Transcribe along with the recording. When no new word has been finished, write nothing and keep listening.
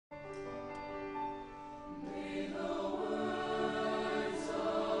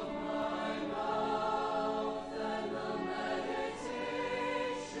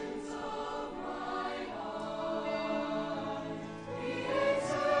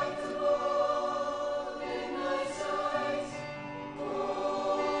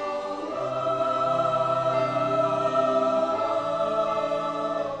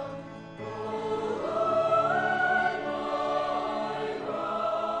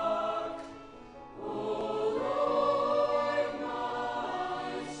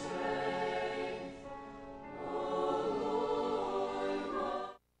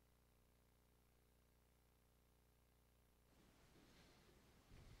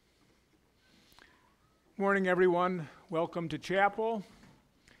Morning, everyone. Welcome to chapel.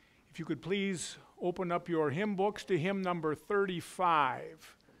 If you could please open up your hymn books to hymn number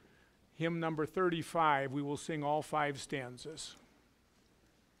 35. Hymn number 35. We will sing all 5 stanzas.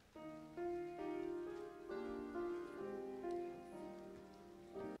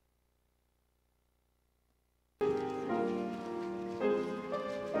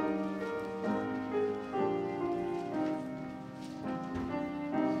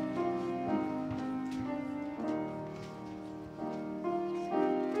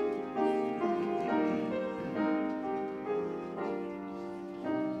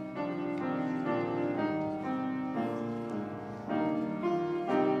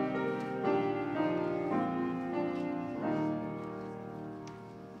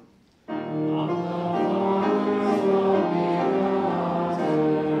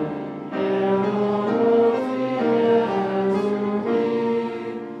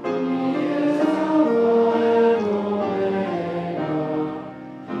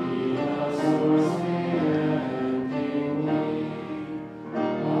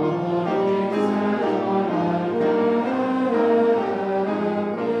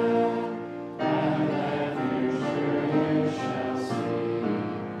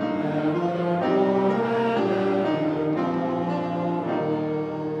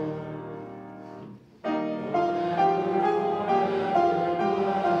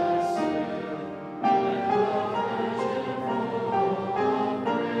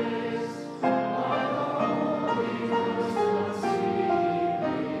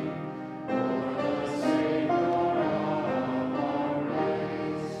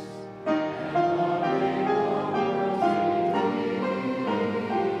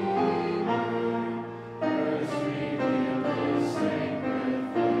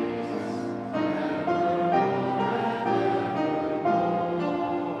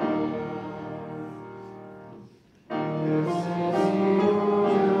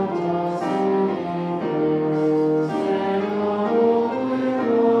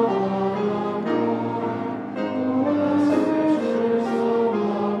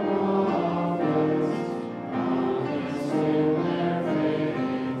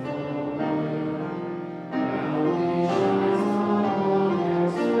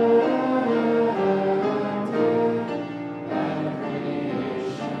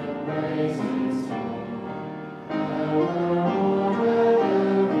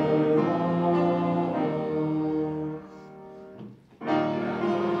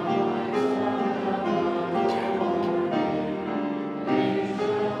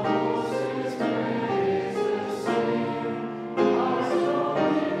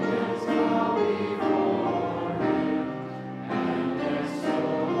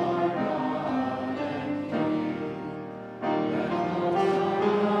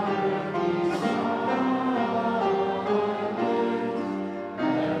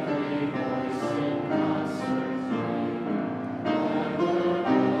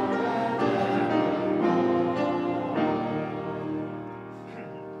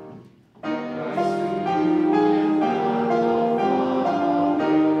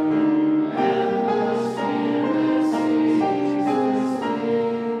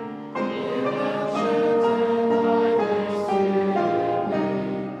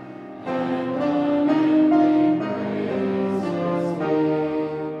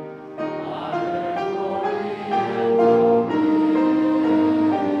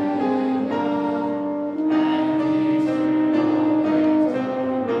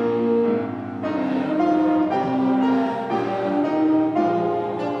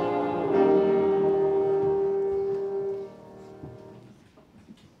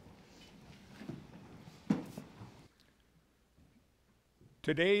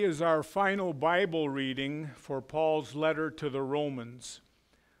 Today is our final Bible reading for Paul's letter to the Romans.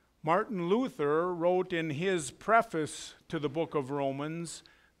 Martin Luther wrote in his preface to the book of Romans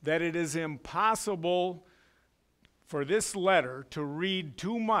that it is impossible for this letter to read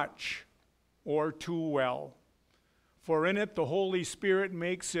too much or too well. For in it the Holy Spirit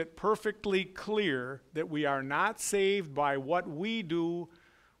makes it perfectly clear that we are not saved by what we do,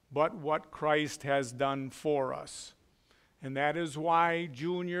 but what Christ has done for us. And that is why,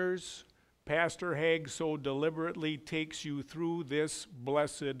 juniors, Pastor Haig so deliberately takes you through this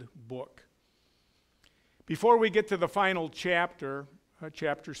blessed book. Before we get to the final chapter,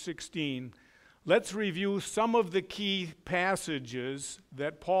 chapter 16, let's review some of the key passages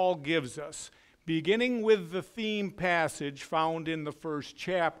that Paul gives us, beginning with the theme passage found in the first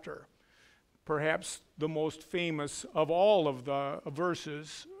chapter, perhaps the most famous of all of the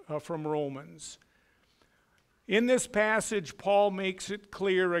verses from Romans. In this passage, Paul makes it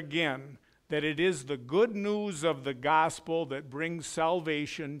clear again that it is the good news of the gospel that brings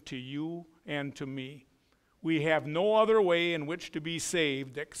salvation to you and to me. We have no other way in which to be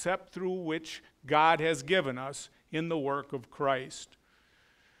saved except through which God has given us in the work of Christ.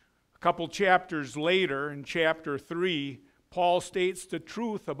 A couple chapters later, in chapter 3, Paul states the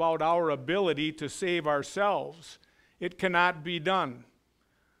truth about our ability to save ourselves. It cannot be done.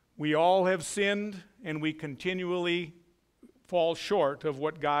 We all have sinned, and we continually fall short of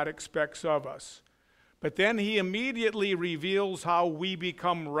what God expects of us. But then he immediately reveals how we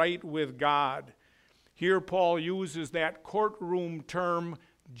become right with God. Here Paul uses that courtroom term,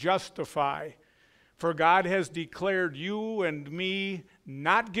 justify. For God has declared you and me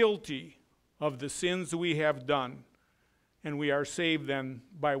not guilty of the sins we have done, and we are saved then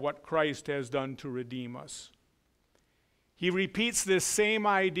by what Christ has done to redeem us. He repeats this same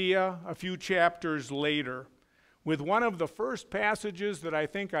idea a few chapters later with one of the first passages that I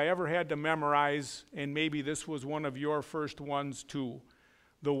think I ever had to memorize, and maybe this was one of your first ones too.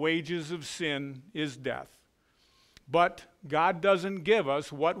 The wages of sin is death. But God doesn't give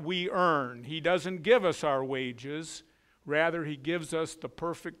us what we earn. He doesn't give us our wages. Rather, he gives us the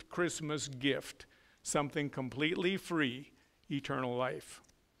perfect Christmas gift, something completely free, eternal life.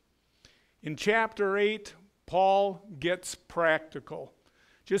 In chapter 8, Paul gets practical.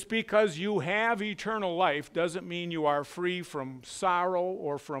 Just because you have eternal life doesn't mean you are free from sorrow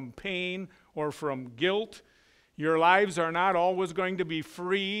or from pain or from guilt. Your lives are not always going to be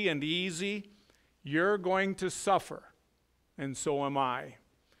free and easy. You're going to suffer, and so am I.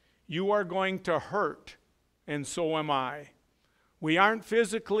 You are going to hurt, and so am I. We aren't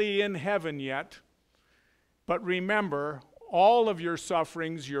physically in heaven yet, but remember, all of your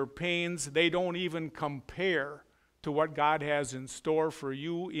sufferings, your pains, they don't even compare to what God has in store for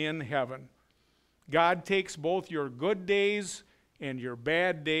you in heaven. God takes both your good days and your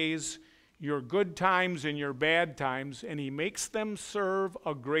bad days, your good times and your bad times, and he makes them serve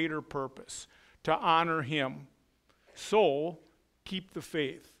a greater purpose, to honor him. So, keep the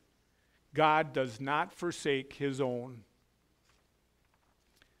faith. God does not forsake his own.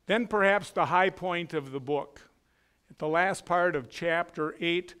 Then perhaps the high point of the book. At the last part of chapter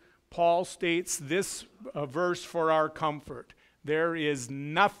 8, Paul states this verse for our comfort. There is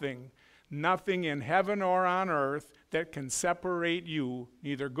nothing in heaven or on earth that can separate you,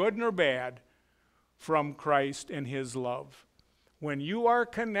 neither good nor bad, from Christ and his love. When you are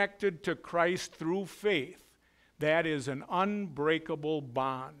connected to Christ through faith, that is an unbreakable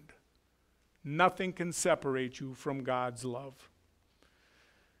bond. Nothing can separate you from God's love.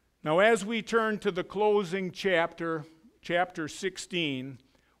 Now, as we turn to the closing chapter, chapter 16,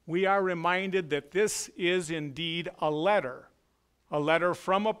 we are reminded that this is indeed a letter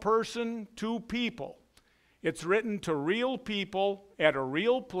from a person to people. It's written to real people at a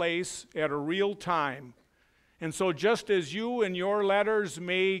real place at a real time. And so just as you in your letters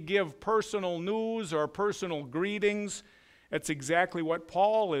may give personal news or personal greetings, that's exactly what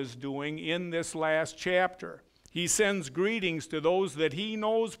Paul is doing in this last chapter. He sends greetings to those that he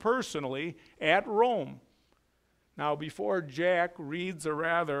knows personally at Rome. Now, before Jack reads a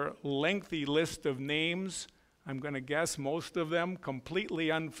rather lengthy list of names, I'm going to guess most of them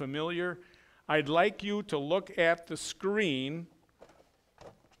completely unfamiliar, I'd like you to look at the screen.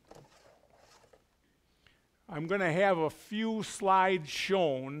 I'm going to have a few slides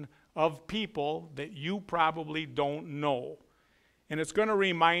shown of people that you probably don't know. And it's going to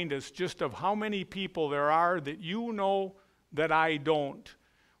remind us just of how many people there are that you know that I don't,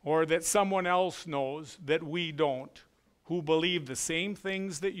 or that someone else knows that we don't, who believe the same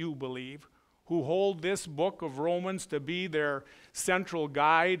things that you believe, who hold this book of Romans to be their central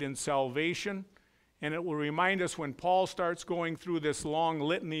guide in salvation. And it will remind us when Paul starts going through this long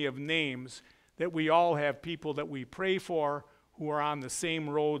litany of names that we all have people that we pray for who are on the same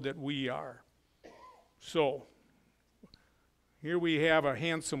road that we are. So, here we have a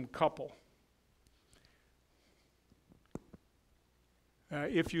handsome couple.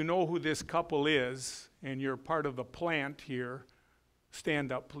 If you know who this couple is, and you're part of the plant here,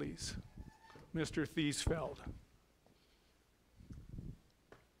 stand up, please. Mr. Thiesfeld.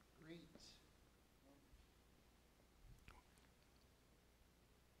 Great.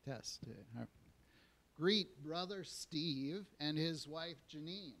 Test. Greet brother Steve and his wife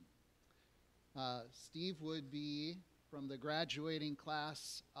Janine. Steve would be from the graduating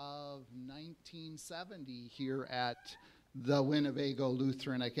class of 1970 here at the Winnebago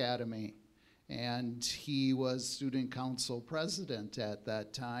Lutheran Academy. And he was student council president at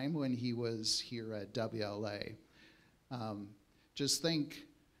that time when he was here at WLA. Just think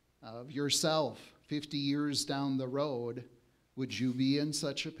of yourself 50 years down the road. Would you be in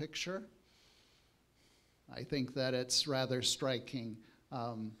such a picture? I think that it's rather striking.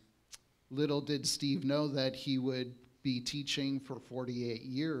 Little did Steve know that he would be teaching for 48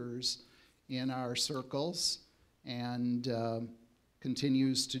 years in our circles, and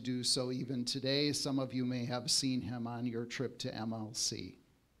continues to do so even today. Some of you may have seen him on your trip to MLC.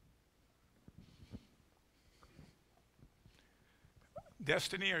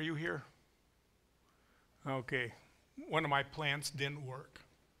 Destiny, are you here? Okay. One of my plants didn't work.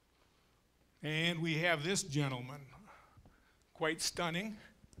 And we have this gentleman, quite stunning.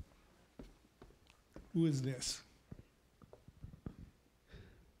 Who is this?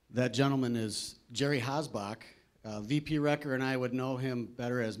 That gentleman is Jerry Hosbach. VP Recker and I would know him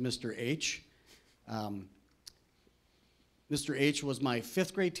better as Mr. H. Mr. H was my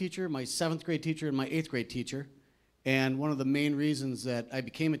 5th grade teacher, my 7th grade teacher, and my 8th grade teacher, and one of the main reasons that I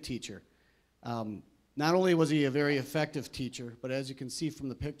became a teacher. Not only was he a very effective teacher, but as you can see from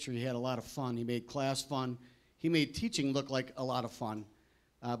the picture, he had a lot of fun. He made class fun. He made teaching look like a lot of fun.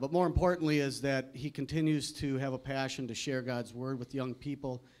 But more importantly is that he continues to have a passion to share God's word with young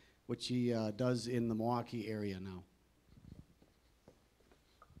people, which he does in the Milwaukee area now.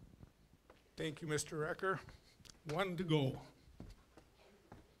 Thank you, Mr. Recker. One to go.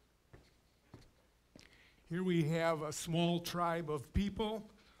 Here we have a small tribe of people.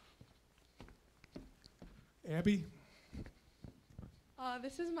 Abby?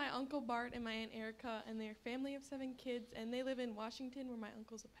 This is my Uncle Bart and my Aunt Erica, and they're a family of 7 kids, and they live in Washington, where my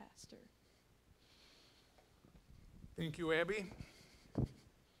uncle's a pastor. Thank you, Abby.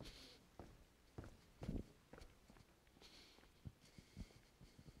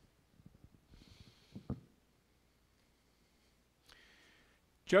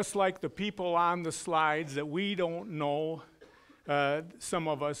 Just like the people on the slides that we don't know, some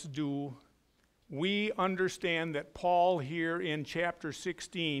of us do, we understand that Paul here in chapter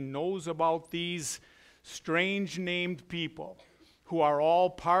 16 knows about these strange named people who are all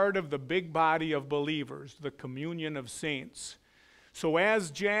part of the big body of believers, the communion of saints. So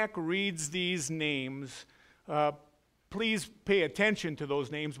as Jack reads these names, please pay attention to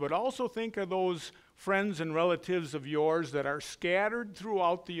those names, but also think of those friends and relatives of yours that are scattered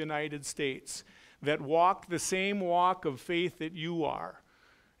throughout the United States, that walk the same walk of faith that you are,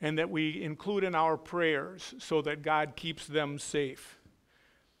 and that we include in our prayers so that God keeps them safe.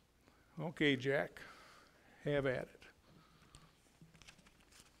 Okay, Jack, have at it.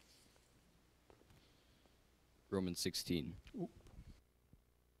 Romans 16.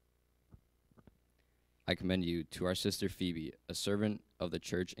 I commend you to our sister Phoebe, a servant of the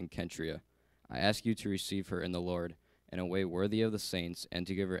church in Kentria. I ask you to receive her in the Lord in a way worthy of the saints, and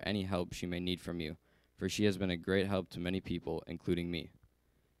to give her any help she may need from you, for she has been a great help to many people, including me.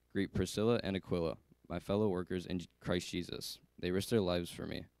 Greet Priscilla and Aquila, my fellow workers in Christ Jesus. They risked their lives for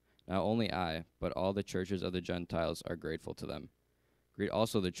me. Not only I, but all the churches of the Gentiles are grateful to them. Greet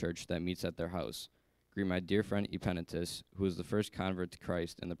also the church that meets at their house. Greet my dear friend Epanetus, who was the first convert to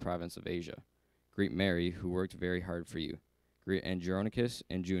Christ in the province of Asia. Greet Mary, who worked very hard for you. Greet Andronicus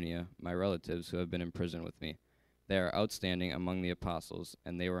and Junia, my relatives who have been in prison with me. They are outstanding among the apostles,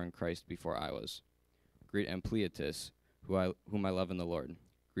 and they were in Christ before I was. Greet Ampliatus, whom I love in the Lord.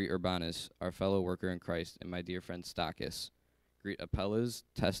 Greet Urbanus, our fellow worker in Christ, and my dear friend Stachys. Greet Apelles,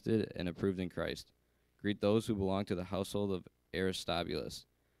 tested and approved in Christ. Greet those who belong to the household of Aristobulus.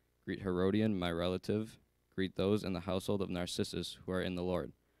 Greet Herodion, my relative. Greet those in the household of Narcissus who are in the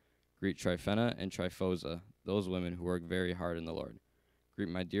Lord. Greet Tryphena and Tryphosa, those women who work very hard in the Lord. Greet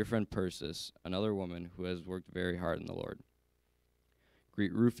my dear friend Persis, another woman who has worked very hard in the Lord.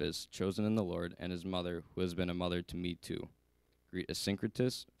 Greet Rufus, chosen in the Lord, and his mother, who has been a mother to me too. Greet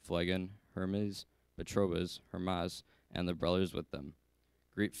Asyncritus, Phlegon, Hermes, Petrobas, Hermas, and the brothers with them.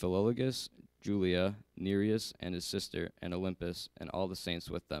 Greet Philologus, Julia, Nereus and his sister, and Olympus, and all the saints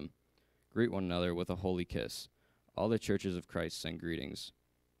with them. Greet one another with a holy kiss. All the churches of Christ send greetings.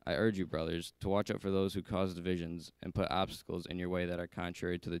 I urge you, brothers, to watch out for those who cause divisions and put obstacles in your way that are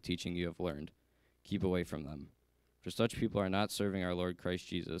contrary to the teaching you have learned. Keep away from them. For such people are not serving our Lord Christ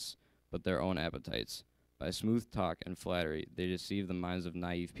Jesus, but their own appetites. By smooth talk and flattery, they deceive the minds of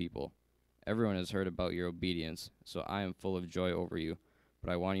naive people. Everyone has heard about your obedience, so I am full of joy over you,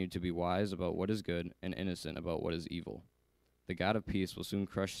 but I want you to be wise about what is good and innocent about what is evil. The God of peace will soon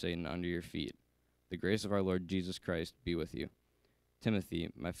crush Satan under your feet. The grace of our Lord Jesus Christ be with you. Timothy,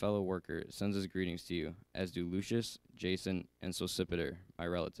 my fellow worker, sends his greetings to you, as do Lucius, Jason, and Sosipater, my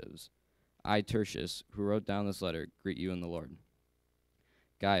relatives. I, Tertius, who wrote down this letter, greet you in the Lord.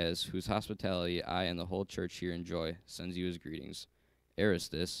 Gaius, whose hospitality I and the whole church here enjoy, sends you his greetings.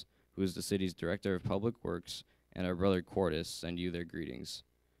 Aristus, who is the city's director of public works, and our brother Quartus send you their greetings.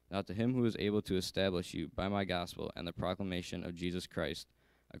 Now to him who is able to establish you by my gospel and the proclamation of Jesus Christ,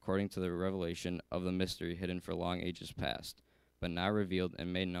 according to the revelation of the mystery hidden for long ages past, but now revealed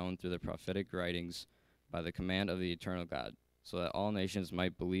and made known through the prophetic writings by the command of the eternal God, so that all nations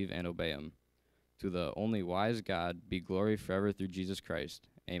might believe and obey him. To the only wise God be glory forever through Jesus Christ.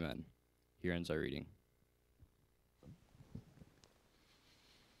 Amen. Here ends our reading.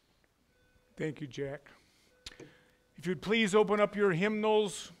 Thank you, Jack. If you'd please open up your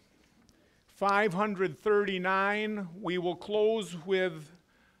hymnals, 539. We will close with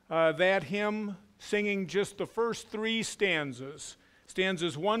that hymn, singing just the first three stanzas.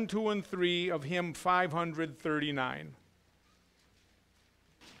 Stanzas 1, 2, and 3 of hymn 539.